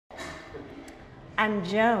I'm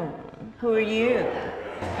Joan. Who are you?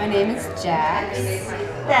 My name is Jax.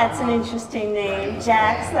 That's an interesting name.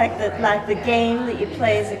 Jax, like the game that you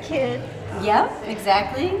play as a kid. Yep,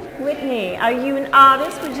 exactly. Whitney, are you an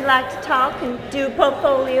artist? Would you like to talk and do a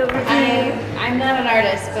portfolio review? I'm not an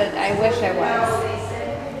artist, but I wish I was.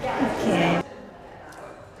 Okay.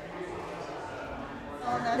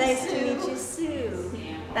 Nice to meet you, Sue.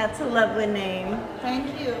 That's a lovely name.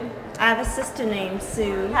 Thank you. I have a sister named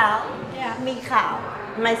Sue. How? Yeah. Michal.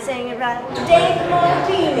 Am I saying it right? Dave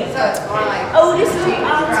Martini. So it's more like Otis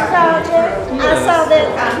Arts Project. I saw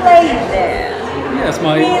that play there. Yes,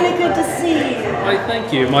 Really good to see you.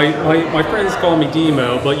 thank you. My friends call me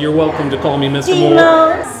Demo, but you're welcome to call me Mr. Moore.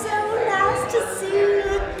 Demo, so nice to see you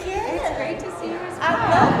again. it's great to see you as well.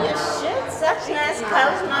 I love your shirt. Such nice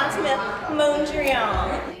colors. Reminds me of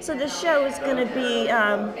Mondrian. So the show is going to be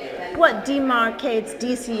what demarcates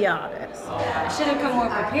D.C. artists. I should have come more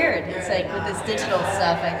prepared. It's like with this digital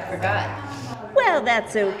stuff, I forgot. Well,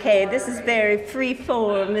 that's okay. This is very free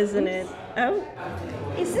form, isn't it? Oh,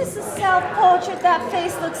 is this a self-portrait? That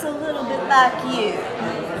face looks a little bit like you.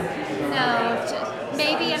 No,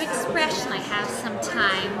 maybe an expression I have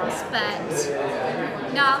sometimes,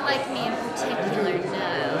 but not like me in particular,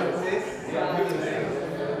 no.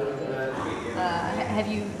 Have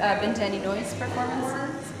you been to any noise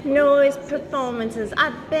performances? Noise performances.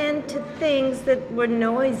 I've been to things that were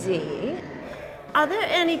noisy. Are there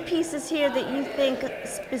any pieces here that you think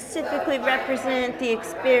specifically represent the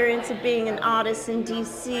experience of being an artist in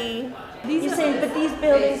D.C.? You're saying, but these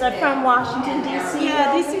buildings are from Washington, D.C.?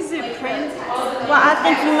 Yeah, this is a print. Well, I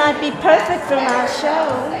think you might be perfect for my show.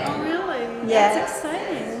 Oh, really? Yeah. That's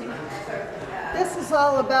exciting. This is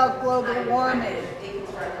all about global warming.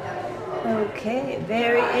 Okay,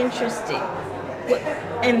 very interesting.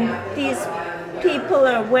 And these people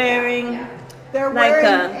are wearing... They're Like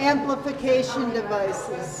wearing amplification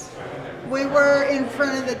devices. We were in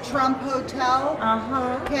front of the Trump Hotel,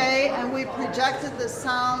 okay, and we projected the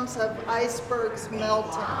sounds of icebergs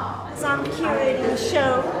melting. So I'm curating a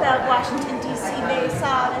show about Washington, D.C. based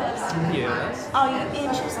artists. Yes. Are you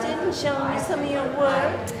interested in showing me some of your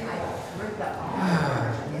work?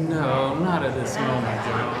 No, not at this moment,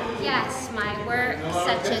 Joan. Yes, my work,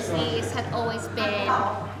 such as these, had always been,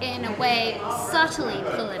 in a way, subtly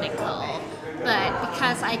political. But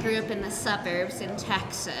because I grew up in the suburbs in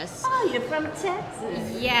Texas, Oh, you're from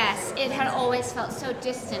Texas. yes, it had always felt so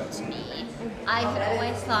distant to me. I had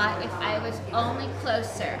always thought if I was only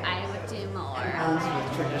closer, I would do more.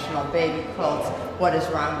 With traditional baby quilts, what is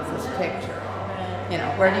wrong with this picture? You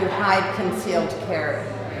know, where do you hide concealed carry?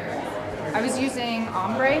 I was using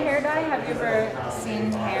ombre hair dye. Have you ever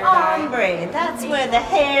seen hair dye? Ombre, that's where the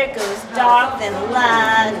hair goes dark then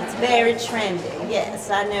light. It's very trendy. Yes,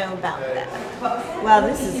 I know about that. Well,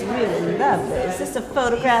 this is really lovely. Is this a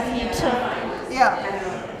photograph you took? Yeah.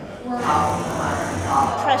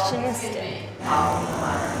 Impressionistic.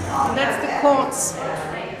 That's the courts.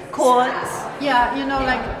 Quartz. Yeah, you know,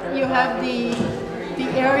 like you have the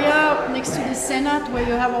area next to the Senate where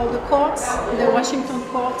you have all the courts, the Washington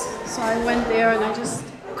courts. So I went there and I just...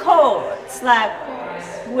 Courts, like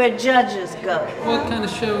where judges go. What kind of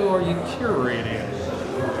show are you curating?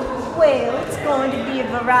 Well, it's going to be a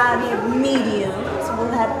variety of mediums. We'll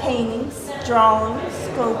have paintings, drawings,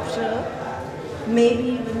 sculpture, maybe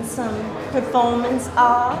even some performance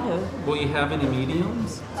art or Will you have any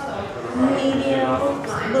mediums? mediums.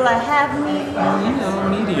 Will I have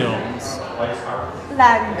mediums? Mediums.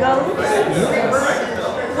 Like ghosts?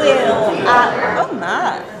 Well, oh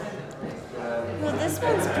my. Well, this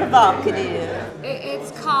one's provocative.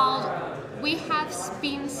 It's called, we have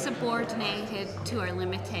been subordinated to our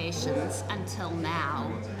limitations until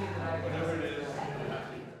now.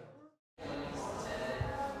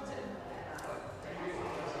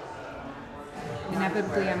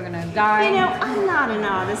 Inevitably, I'm gonna die. You know, I'm not an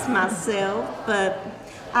artist myself, but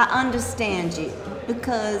I understand you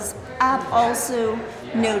because I've also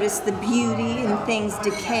noticed the beauty in things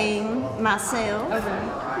decaying myself.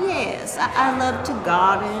 Yes, I love to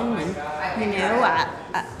garden, and you know,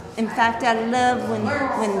 in fact, I love when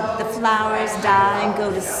the flowers die and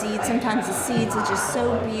go to seed. Sometimes the seeds are just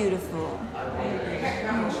so beautiful.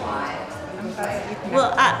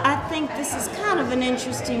 Well, I think this is kind of an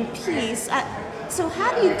interesting piece. So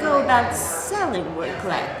how do you go about selling work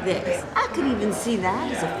like this? I could even see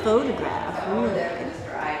that as a photograph, really.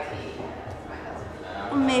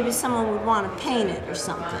 Or maybe someone would want to paint it or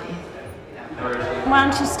something. Why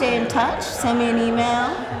don't you stay in touch? Send me an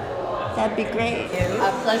email. That'd be great.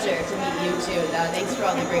 A pleasure to meet you too. Thanks for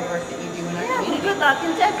all the great work that you do in our community. Good luck,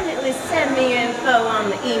 and definitely send me your info on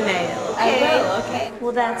the email, okay? I will, okay.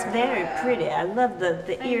 Well, that's very pretty. I love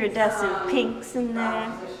the iridescent pinks in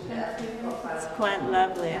there. It's quite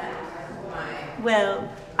lovely. Well,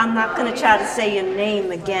 I'm not going to try to say your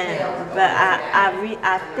name again, but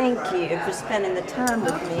I thank you for spending the time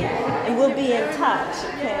with me, and we'll be in touch,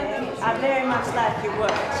 okay? I very much like your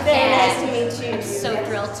work. It's very nice to meet you. I'm so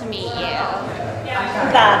thrilled to meet you.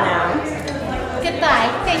 Bye now. Goodbye.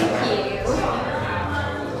 Thank you.